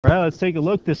All right, let's take a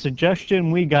look. The suggestion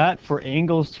we got for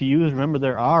angles to use, remember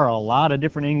there are a lot of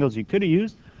different angles you could have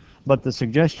used, but the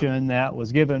suggestion that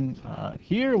was given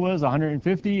here was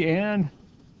 150 and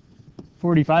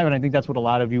 45, and I think that's what a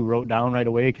lot of you wrote down right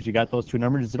away because you got those two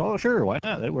numbers and said, oh, sure, why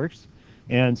not? That works.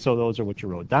 And so those are what you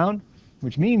wrote down,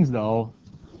 which means, though,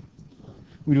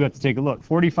 we do have to take a look.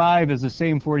 45 is the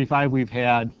same 45 we've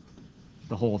had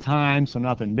the whole time, so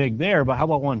nothing big there, but how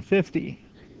about 150?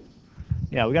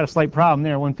 Yeah, we got a slight problem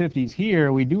there. 150 is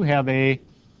here. We do have a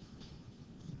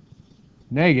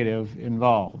negative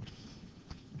involved.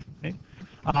 Okay.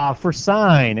 For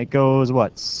sine, it goes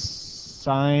what?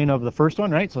 Sine of the first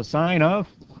one, right? So sine of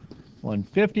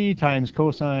 150 times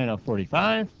cosine of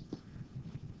 45.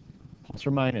 Plus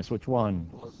or minus, which one?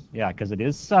 Plus. Yeah, because it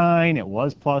is sine. It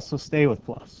was plus, so stay with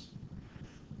plus.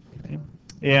 Okay.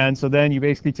 And so then you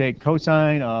basically take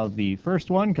cosine of the first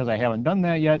one, because I haven't done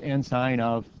that yet, and sine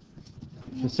of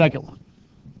the second one.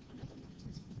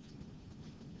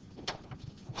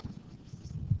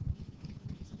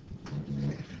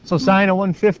 So sine of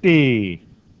 150,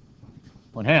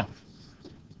 1/2.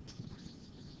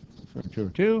 Square root 2 over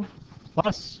 2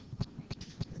 plus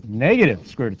negative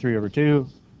square root of 3 over 2.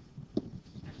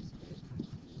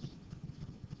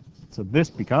 So this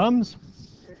becomes,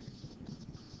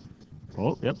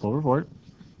 oh, yep, over 4.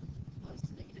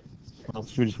 Well,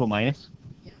 should we just put minus?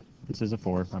 Yeah. This is a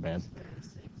 4, my bad.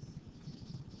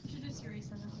 You should just erase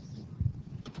that out.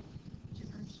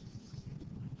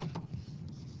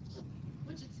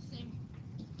 Which is the same.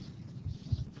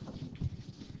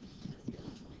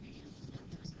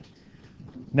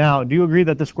 Now, do you agree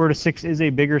that the square root of 6 is a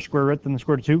bigger square root than the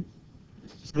square root of 2?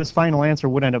 So this final answer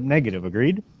would end up negative,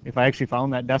 agreed? If I actually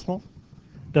found that decimal?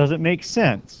 Does it make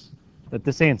sense that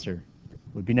this answer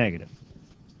would be negative?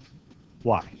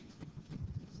 Why?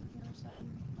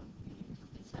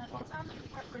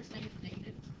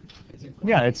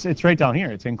 Yeah, it's right down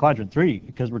here. It's in quadrant 3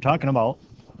 because we're talking about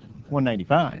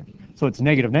 195. So it's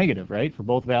negative, negative, right, for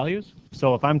both values?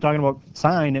 So if I'm talking about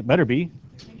sine, it better be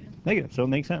negative, so it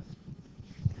makes sense.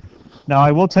 Now,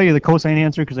 I will tell you the cosine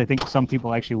answer because I think some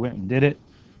people actually went and did it.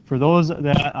 For those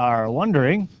that are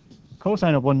wondering,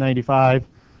 cosine of 195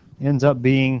 ends up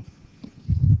being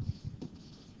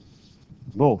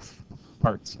both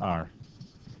parts are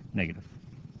negative.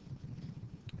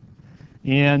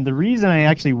 And the reason I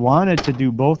actually wanted to do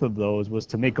both of those was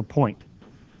to make a point.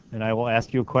 And I will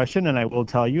ask you a question, and I will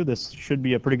tell you this should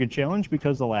be a pretty good challenge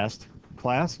because the last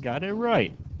class got it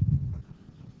right.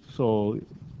 So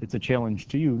it's a challenge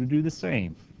to you to do the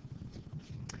same.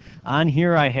 On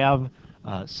here I have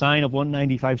sine of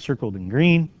 195 circled in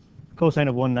green, cosine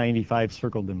of 195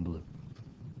 circled in blue.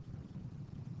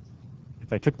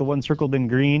 If I took the one circled in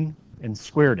green and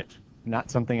squared it, not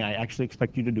something I actually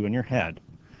expect you to do in your head,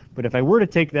 but if I were to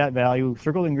take that value,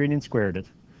 circled in green and squared it,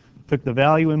 took the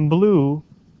value in blue,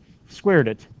 squared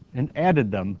it, and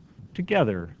added them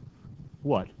together,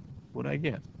 what would I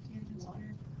get?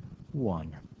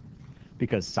 1.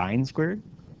 Because sine squared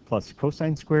plus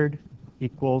cosine squared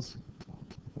equals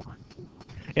 1.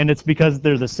 And it's because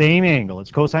they're the same angle.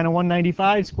 It's cosine of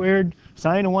 195 squared,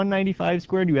 sine of 195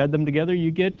 squared. You add them together,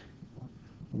 you get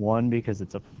 1 because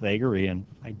it's a Pythagorean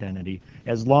identity.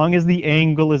 As long as the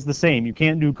angle is the same. You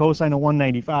can't do cosine of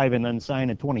 195 and then sine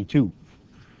of 22.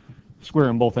 Square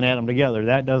them both and add them together.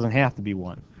 That doesn't have to be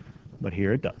 1. But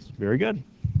here it does. Very good.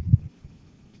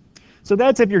 So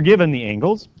that's if you're given the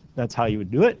angles. That's how you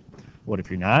would do it. What if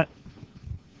you're not?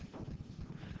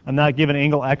 I'm not given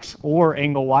angle x or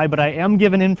angle y, but I am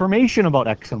given information about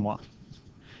x and y.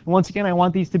 And once again, I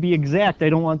want these to be exact. I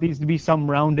don't want these to be some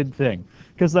rounded thing.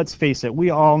 Because let's face it,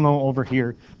 we all know over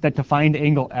here that to find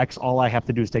angle x, all I have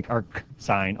to do is take arc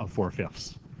sine of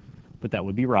 4/5. But that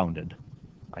would be rounded.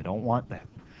 I don't want that.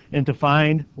 And to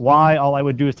find y, all I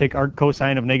would do is take arc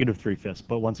cosine of negative 3/5.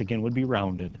 But once again, would be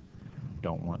rounded.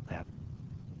 Don't want that.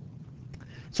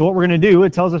 So what we're going to do,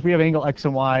 it tells us we have angle x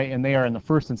and y, and they are in the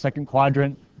first and second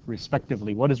quadrant,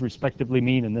 respectively. What does respectively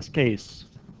mean in this case?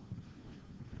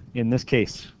 In this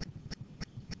case,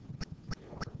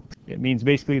 it means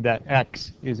basically that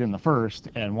x is in the first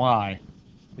and y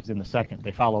is in the second.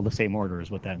 They follow the same order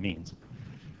is what that means.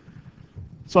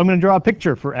 So I'm going to draw a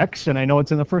picture for x, and I know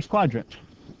it's in the first quadrant.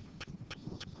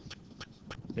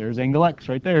 There's angle x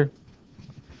right there.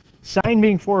 Sine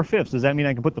being 4/5, does that mean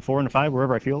I can put the 4 and the 5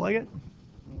 wherever I feel like it?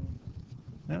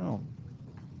 No.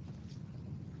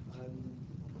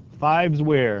 5's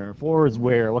where? 4's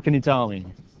where? What can you tell me?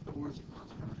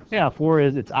 Yeah, 4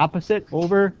 is its opposite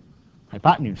over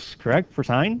hypotenuse, correct, for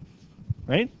sine,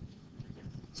 right?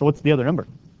 So what's the other number?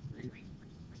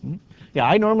 Yeah,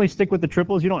 I normally stick with the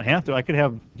triples. You don't have to. I could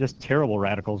have just terrible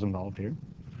radicals involved here.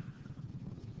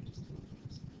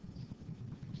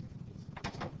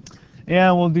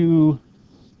 And we'll do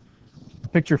a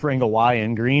picture for angle Y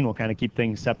in green. We'll kind of keep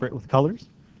things separate with colors.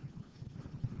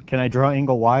 Can I draw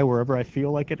angle Y wherever I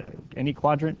feel like it? Any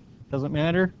quadrant? Doesn't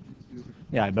matter?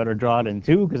 Yeah, I better draw it in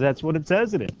 2 because that's what it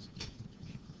says it is.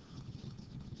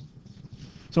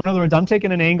 So in other words, I'm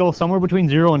taking an angle somewhere between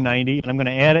 0 and 90, and I'm going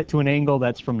to add it to an angle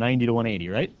that's from 90 to 180,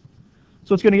 right?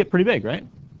 So it's going to get pretty big, right?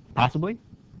 Possibly.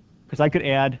 Because I could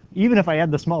add, even if I add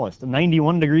the smallest,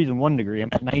 91 degrees and 1 degree, I'm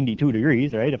at 92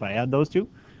 degrees, right, if I add those two.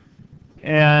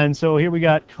 And so here we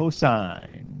got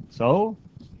cosine. So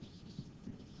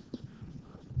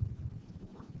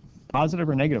positive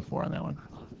or negative 4 on that one?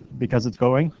 Because it's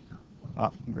going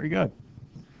up. Very good.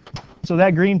 So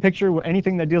that green picture,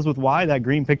 anything that deals with y, that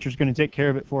green picture is going to take care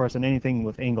of it for us, and anything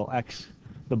with angle x,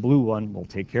 the blue one, will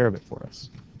take care of it for us.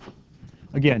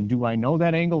 Again, do I know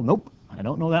that angle? Nope, I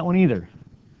don't know that one either.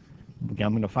 Again,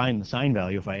 I'm going to find the sine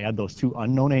value if I add those two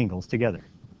unknown angles together,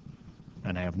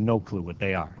 and I have no clue what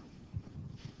they are.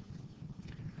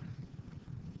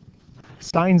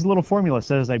 Sine's little formula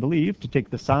says, I believe, to take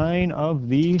the sine of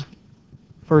the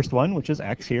first one, which is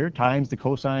x here, times the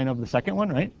cosine of the second one,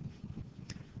 right?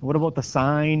 What about the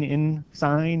sine in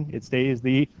sine? It stays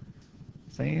the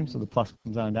same, so the plus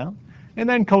comes on down. And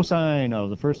then cosine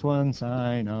of the first one,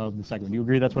 sine of the second one. Do you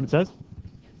agree that's what it says?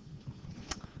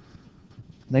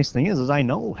 Nice thing is I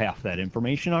know half that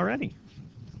information already.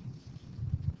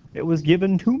 It was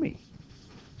given to me,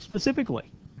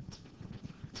 specifically.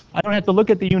 I don't have to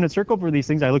look at the unit circle for these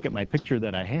things. I look at my picture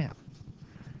that I have.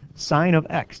 Sine of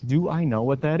x, do I know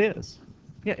what that is?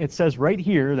 Yeah, it says right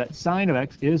here that sine of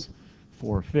x is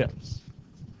 4/5.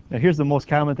 Now here's the most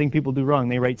common thing people do wrong.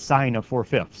 They write sine of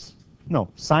 4/5. No,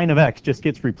 sine of x just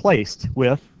gets replaced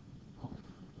with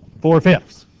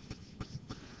 4/5.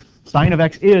 Sine of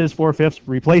x is 4/5,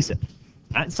 replace it.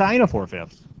 Not sine of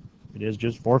 4/5. It is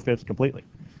just 4/5 completely.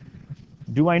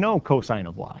 Do I know cosine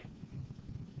of y?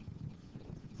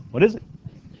 What is it?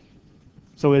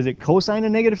 So is it cosine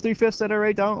of negative 3/5 that I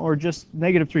write down, or just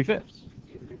negative 3/5?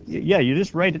 Yeah, you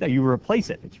just write it down. You replace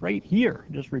it. It's right here.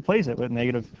 Just replace it with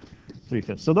negative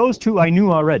 3/5. So those two I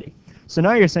knew already. So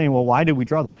now you're saying, well, why did we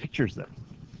draw the pictures then?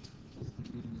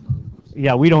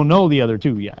 Yeah, we don't know the other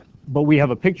two yet, but we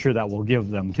have a picture that will give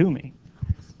them to me.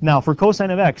 Now, for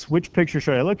cosine of x, which picture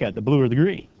should I look at, the blue or the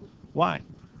green? Why?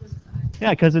 Yeah,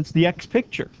 because it's the x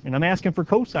picture, and I'm asking for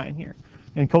cosine here.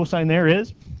 And cosine there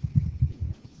is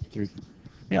 3.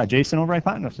 Yeah, adjacent over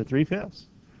hypotenuse at 3/5.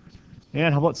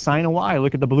 And how about sine of y?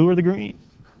 Look at the blue or the green?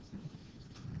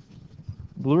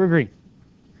 Blue or green?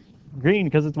 Green,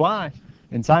 because it's y.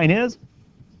 And sine is?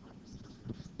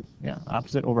 Yeah,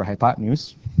 opposite over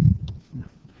hypotenuse.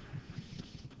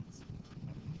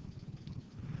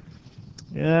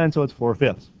 And so it's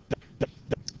 4/5.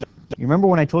 You remember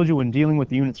when I told you when dealing with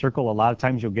the unit circle, a lot of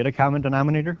times you'll get a common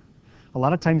denominator? A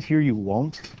lot of times here you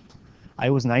won't. I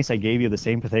was nice, I gave you the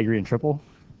same Pythagorean triple.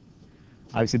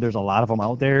 Obviously there's a lot of them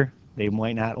out there. They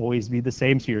might not always be the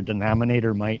same, so your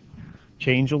denominator might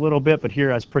change a little bit, but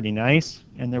here I was pretty nice,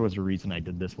 and there was a reason I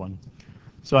did this one.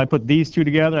 So I put these two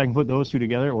together, I can put those two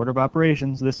together, order of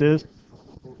operations. This is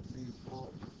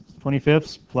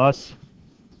 25ths plus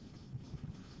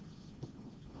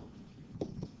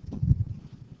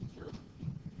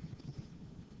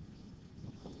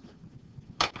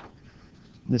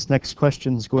this next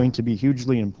question is going to be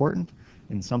hugely important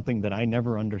and something that I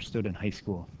never understood in high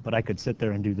school, but I could sit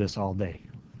there and do this all day.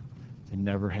 I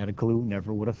never had a clue,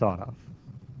 never would have thought of,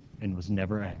 and was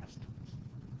never asked.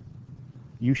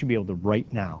 You should be able to right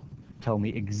now tell me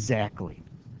exactly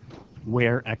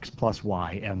where x plus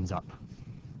y ends up.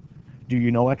 Do you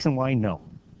know x and y? No.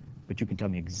 But you can tell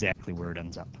me exactly where it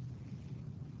ends up.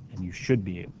 And you should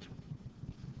be able to.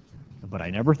 But I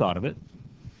never thought of it.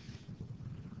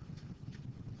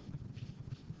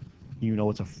 You know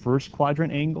it's a first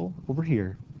quadrant angle over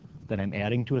here that I'm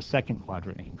adding to a second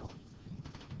quadrant angle.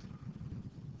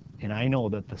 And I know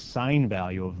that the sine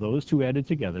value of those two added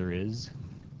together is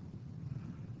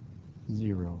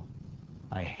 0.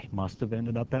 I must have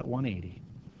ended up at 180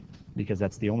 because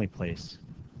that's the only place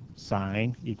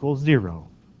sine equals 0,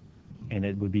 and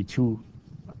it would be two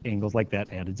angles like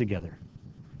that added together.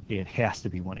 It has to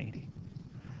be 180.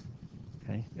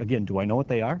 Okay. Again, do I know what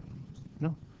they are?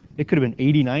 No. It could have been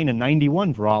 89 and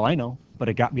 91 for all I know, but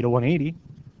it got me to 180.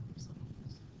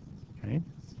 Okay.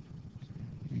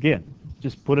 Again,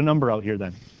 just put a number out here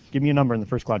then. Give me a number in the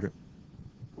first quadrant.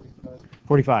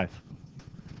 45.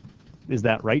 Is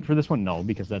that right for this one? No,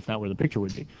 because that's not where the picture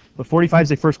would be. But 45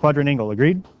 is a first quadrant angle.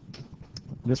 Agreed?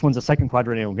 This one's a second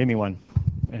quadrant angle. Give me one.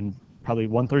 And probably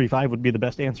 135 would be the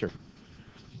best answer.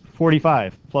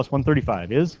 45 plus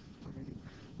 135 is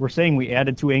We're saying we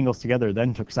added two angles together,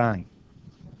 then took sine.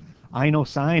 I know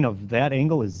sine of that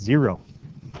angle is 0.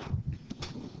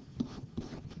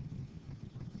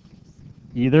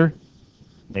 Either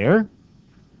there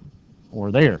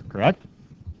or there, correct?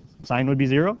 Sine would be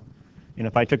 0. And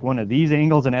if I took one of these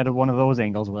angles and added one of those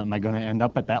angles, well, am I going to end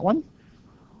up at that one?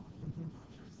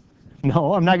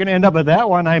 No, I'm not going to end up at that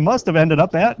one. I must have ended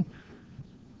up at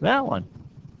that one.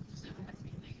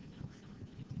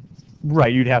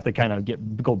 Right, you'd have to kind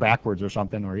of go backwards or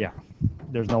something, or yeah,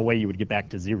 there's no way you would get back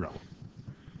to 0.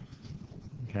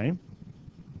 Okay?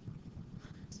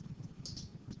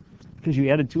 Because you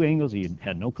added two angles, you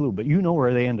had no clue, but you know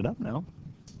where they ended up now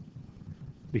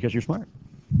because you're smart.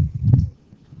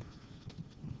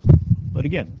 But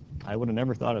again, I would have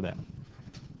never thought of that.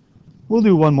 We'll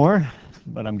do one more,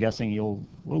 but I'm guessing you'll,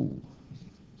 whoa.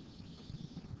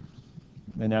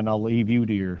 And then I'll leave you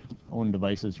to your own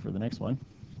devices for the next one.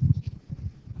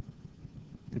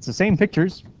 It's the same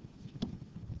pictures.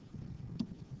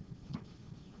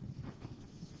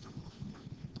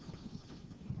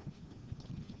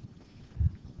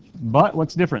 But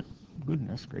what's different?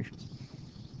 Goodness gracious.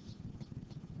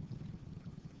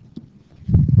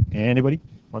 Anybody?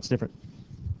 What's different?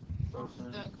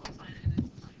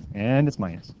 And it's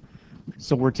minus.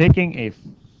 So we're taking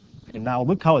and now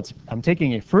look how I'm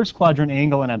taking a first quadrant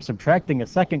angle and I'm subtracting a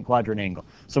second quadrant angle.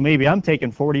 So maybe I'm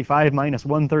taking 45 minus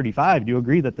 135. Do you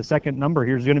agree that the second number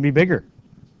here is going to be bigger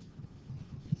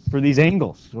for these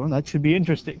angles? Well, that should be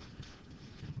interesting.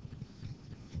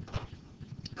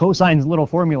 Cosine's little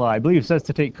formula, I believe, says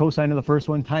to take cosine of the first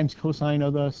one times cosine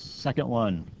of the second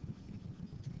one.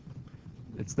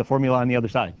 It's the formula on the other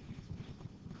side.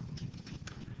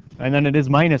 And then it is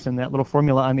minus, and that little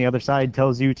formula on the other side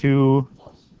tells you to,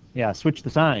 yeah, switch the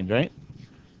signs, right?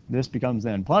 This becomes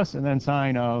then plus, and then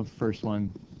sine of first one,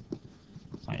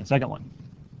 sine of second one.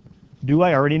 Do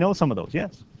I already know some of those?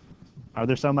 Yes. Are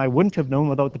there some I wouldn't have known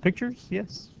without the pictures?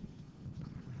 Yes.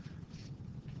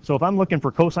 So if I'm looking for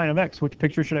cosine of x, which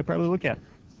picture should I probably look at?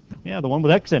 Yeah, the one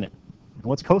with x in it. And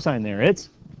what's cosine there? It's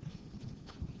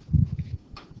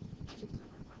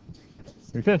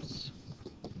 3/5.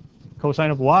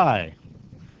 Cosine of y,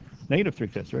 negative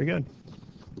 3/5. Very good.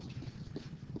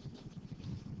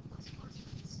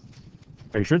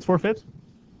 Are you sure it's 4/5?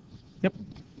 Yep.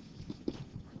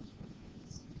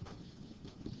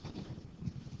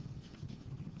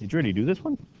 Did you already do this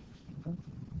one?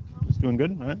 It's doing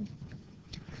good. All right.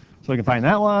 So I can find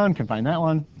that one, can find that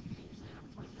one.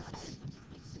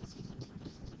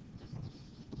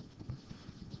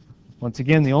 Once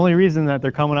again, the only reason that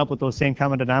they're coming up with those same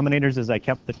common denominators is I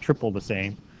kept the triple the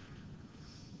same.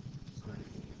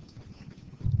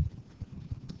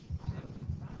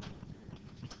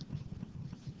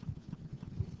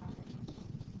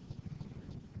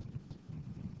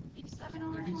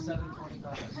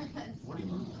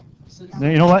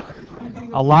 You know what?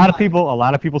 A lot of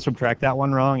people subtract that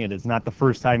one wrong. It is not the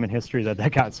first time in history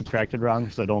that got subtracted wrong,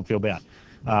 so don't feel bad.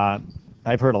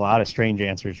 I've heard a lot of strange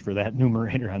answers for that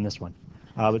numerator on this one.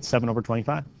 But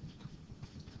 7/25.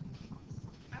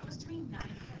 I was doing 9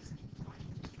 plus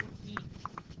 14.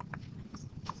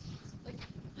 Like,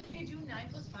 if you do 9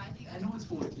 plus 5, you I know it's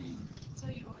 14. so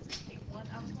you always take one.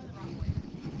 I was going the wrong way.